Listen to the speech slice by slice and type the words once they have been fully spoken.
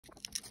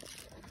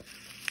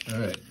All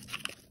right.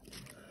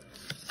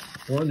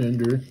 One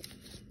ender.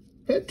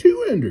 Had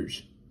two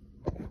enders.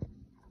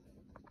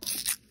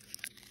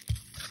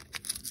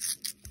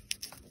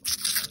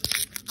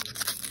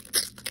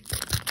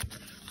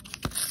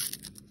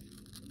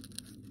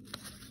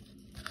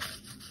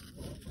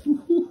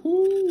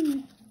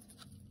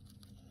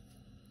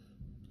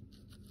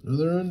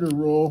 Another ender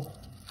roll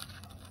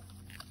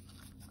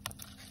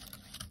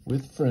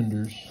with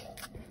frienders.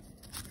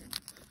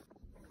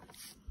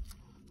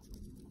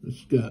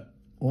 It's got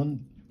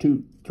 1,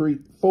 2, 3,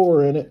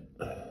 4 in it.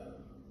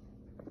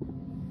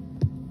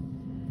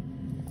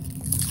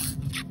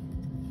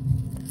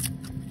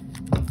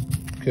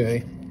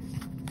 Okay,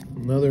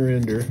 another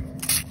ender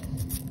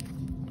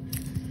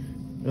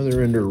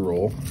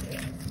roll.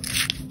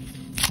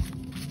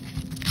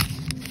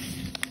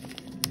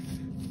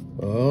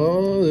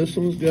 Oh, this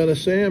one's got a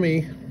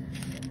Sammy.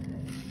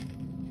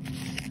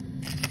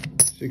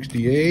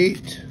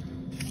 68,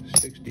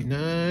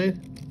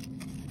 69,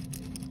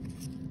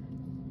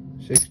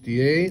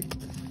 68.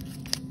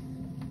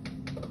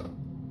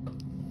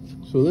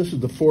 So this is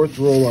the fourth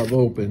roll I've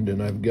opened,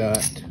 and I've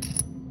got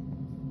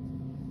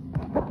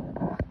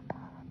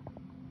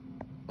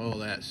all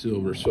that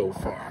silver so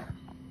far.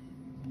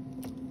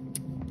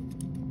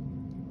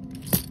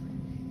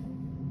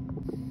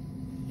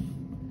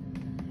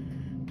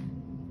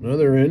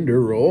 Another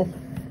ender roll.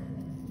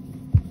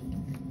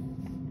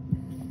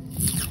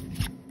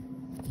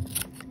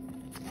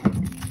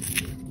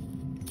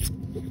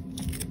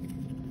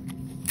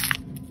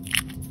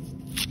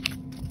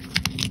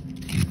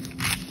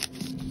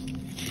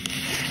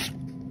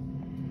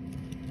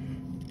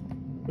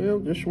 Well,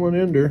 just one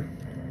ender.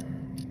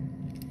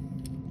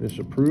 This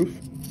a proof?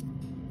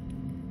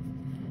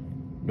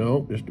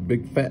 No, just a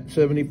big fat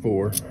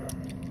 74.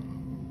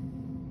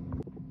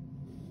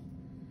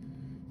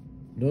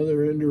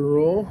 Another ender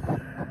roll.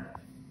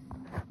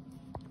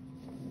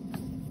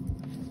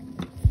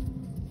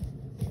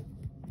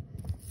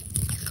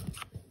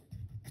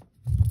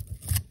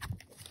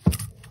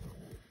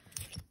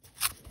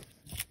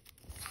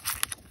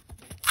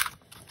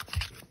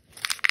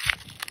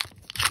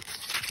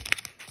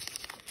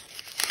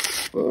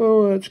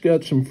 Oh, that's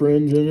got some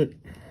friends in it.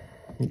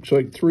 Looks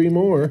like 3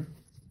 more.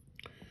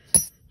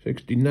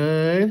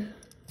 69,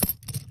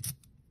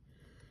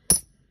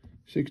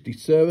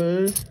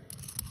 67,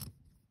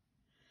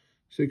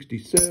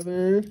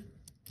 67,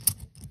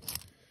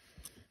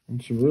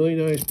 and some really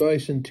nice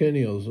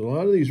bicentennials. A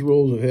lot of these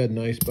rolls have had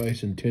nice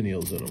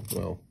bicentennials in them.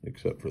 Well,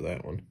 except for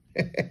that one.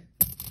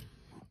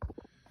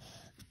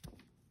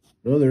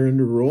 Another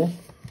ender roll.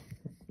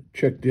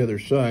 Check the other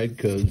side,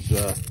 because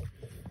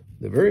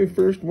the very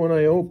first one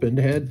I opened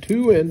had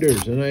 2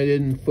 enders, and I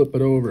didn't flip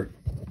it over.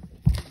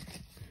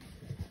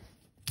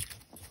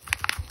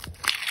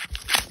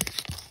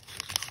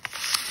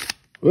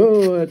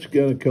 Oh, that's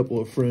got a couple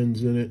of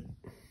friends in it.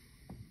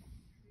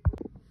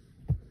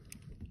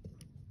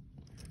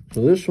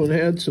 So this one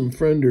had some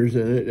frienders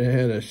in it. It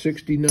had a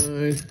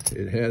 69,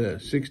 it had a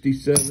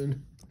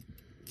 67,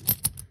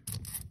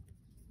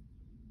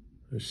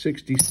 a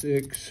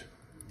 66,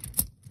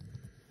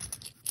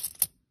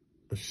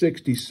 a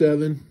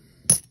 67,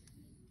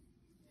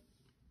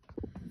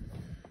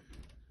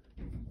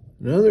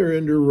 another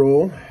ender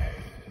roll.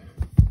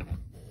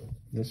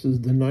 This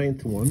is the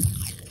 9th one.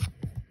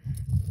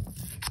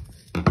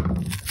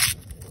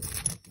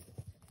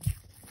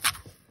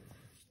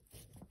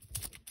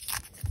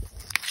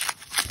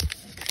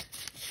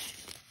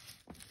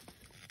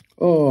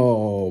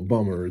 Oh,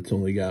 bummer, it's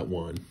only got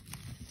 1.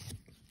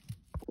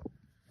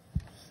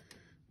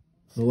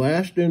 The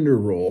last ender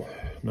roll,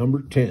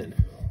 number 10.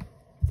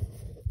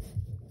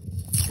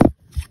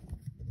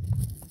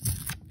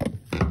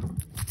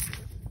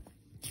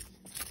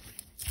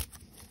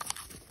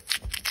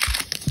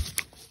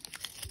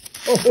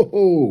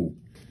 Oh,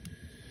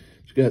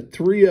 it's got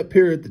 3 up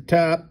here at the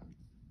top,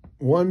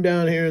 1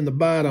 down here in the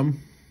bottom.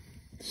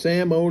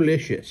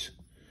 Sam-O-licious.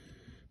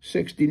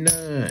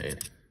 69.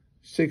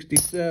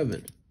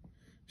 67,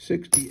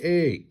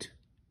 68.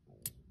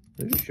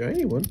 There's a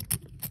shiny one.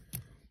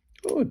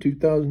 Oh,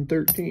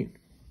 2013.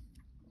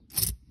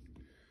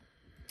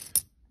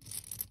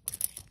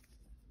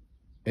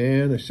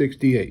 And a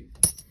 68.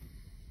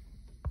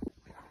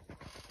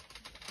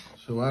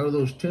 So out of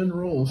those 10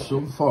 rolls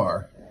so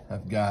far,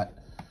 I've got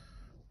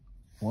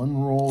 1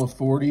 roll of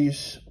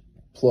 40s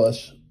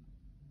plus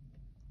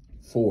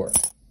 4.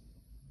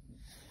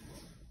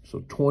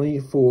 So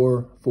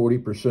 24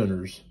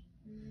 40%ers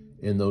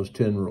in those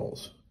 10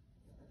 rolls.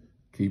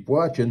 Keep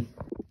watching.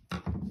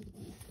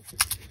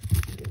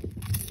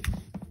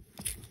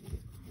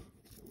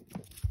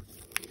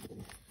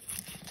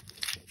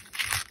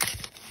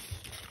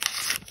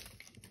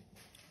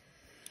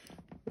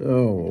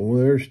 Oh, well,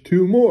 there's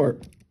 2 more.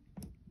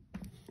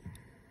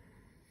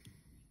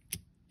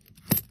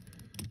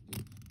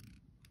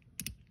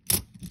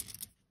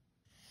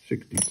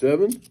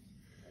 $67,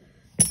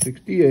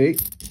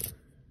 $68.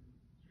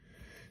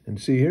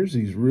 And see, here's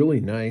these really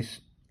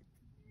nice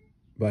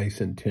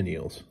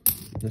bicentennials.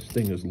 This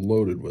thing is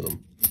loaded with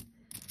them.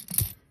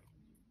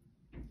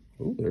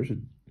 Oh, there's a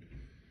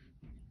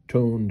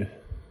toned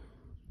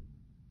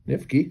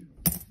Nifty.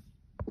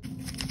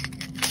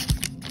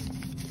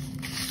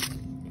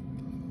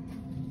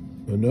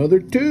 Another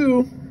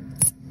 2.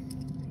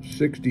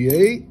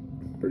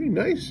 68. Pretty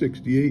nice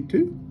 68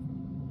 too.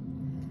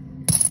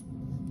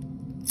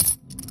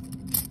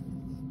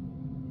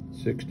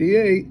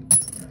 68.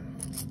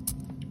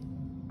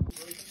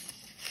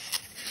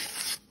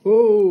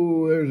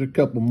 Oh, there's a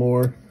couple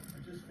more. I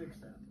just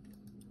fixed that.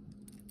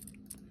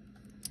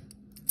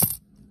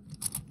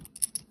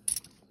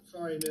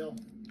 Sorry, Neil.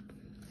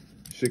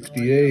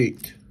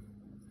 68.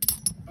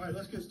 All right,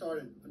 let's get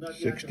started.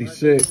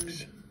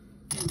 66.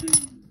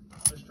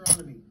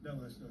 Astronomy. No,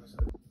 that's not.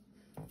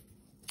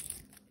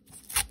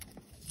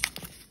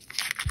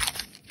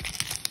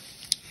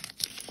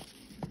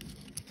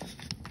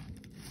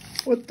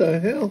 What the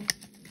hell?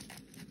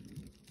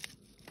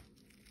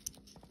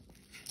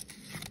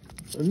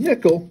 A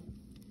nickel?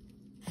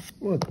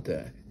 What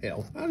the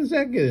hell? How does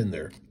that get in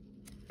there?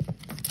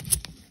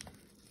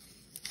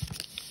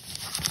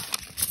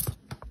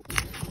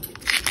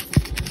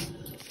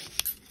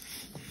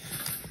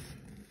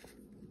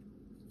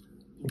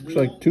 Looks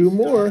like 2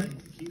 more.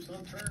 Keeps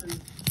on turning.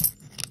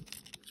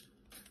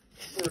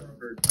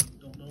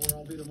 Don't know where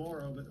I'll be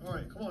tomorrow, but all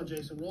right, come on,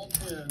 Jason, roll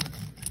 10.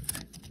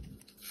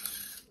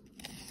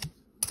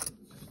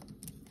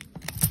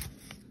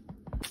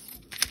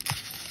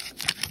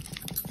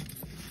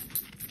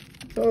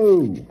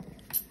 Oh,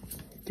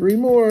 3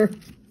 more.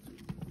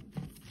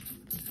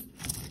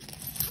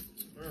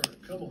 All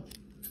right, come on.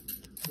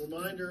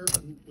 Reminder,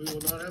 we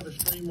will not have a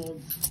stream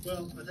on,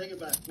 well, I take it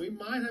back. We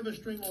might have a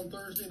stream on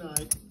Thursday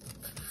night.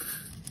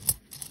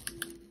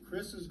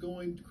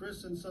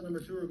 Chris and son number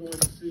 2 are going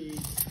to see,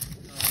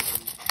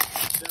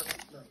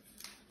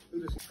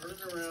 who just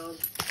turning around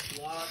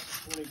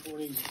lots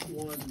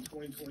 2021s and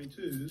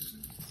 2022s.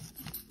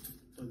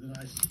 So then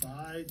I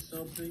spied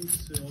something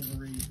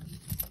silvery.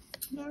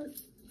 What?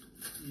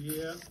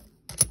 Yeah.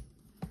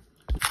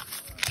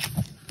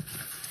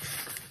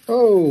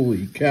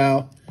 Holy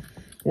cow.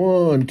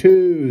 1,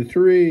 2,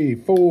 3,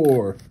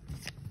 4.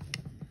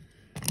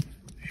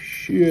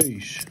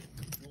 Sheesh.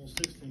 Roll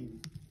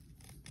 16.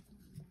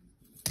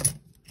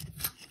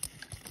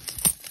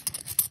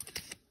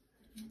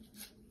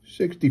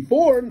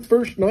 $64 in the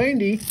first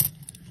 90. So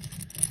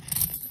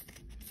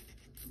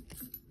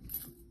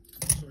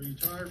are you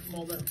tired from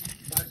all that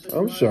bicycle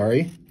I'm riding?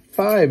 sorry.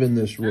 5 in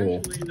this roll.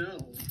 Actually,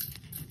 no.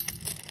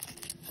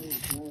 It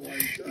was more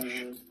like,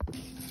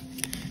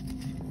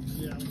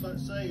 Yeah, I was about to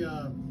say,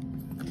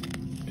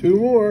 2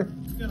 more.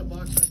 you got a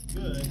box that's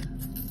good.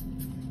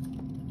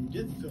 You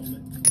didn't film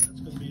it.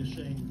 That's going to be a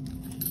shame.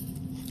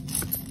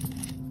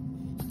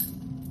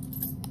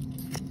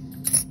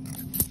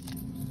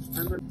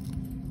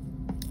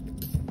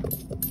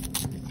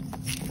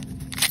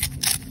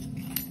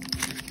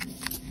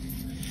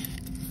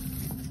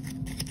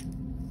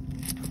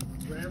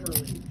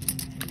 Grammarly.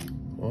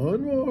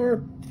 1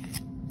 more.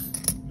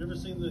 You ever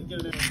seen the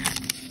get it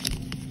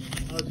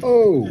out?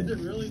 Oh. Is it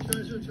really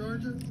Treasure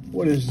Charger?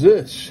 What is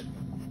this?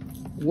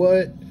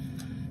 What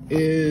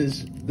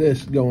is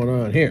this going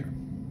on here?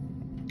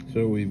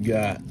 So we've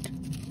got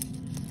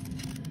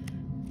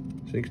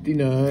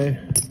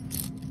 69.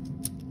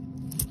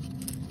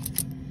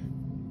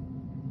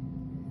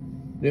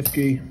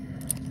 Nifty.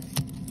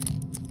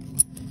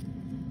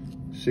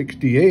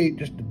 68,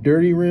 just a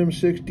dirty rim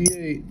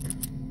 68.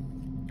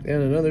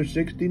 And another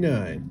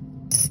 69.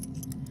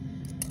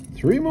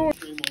 3 more.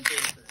 Stream on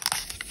Thursday.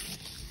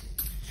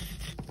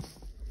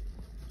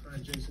 All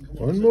right, Jason, come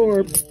on. 1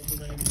 more. 17 rolls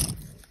remaining.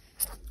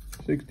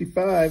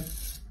 65.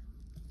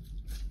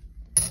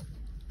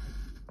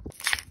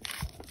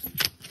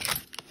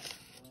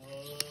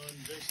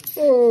 Jason.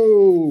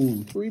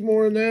 Oh, 3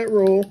 more in that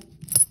roll.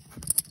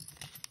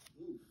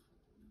 Ooh.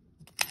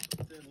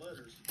 10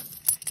 letters.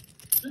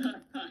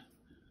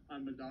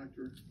 I'm a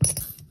doctor.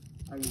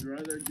 I would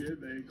rather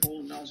give a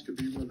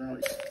colonoscopy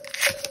without.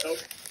 Nope.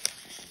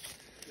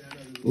 Yeah, I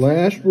know there's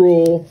Last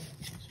roll.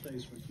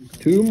 space for cucumbers.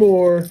 2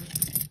 more.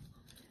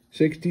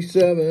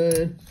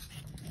 67.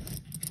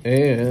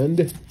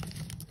 And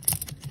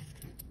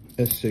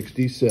a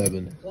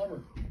 67.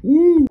 Plumber.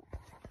 Woo!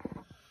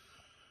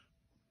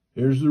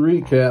 Here's the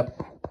recap.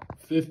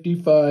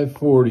 55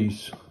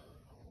 40s.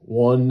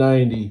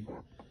 190.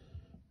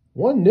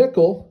 1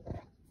 nickel.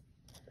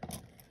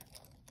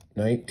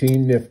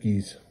 19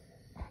 Nifties.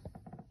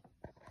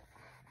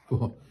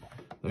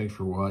 Thanks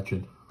for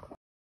watching.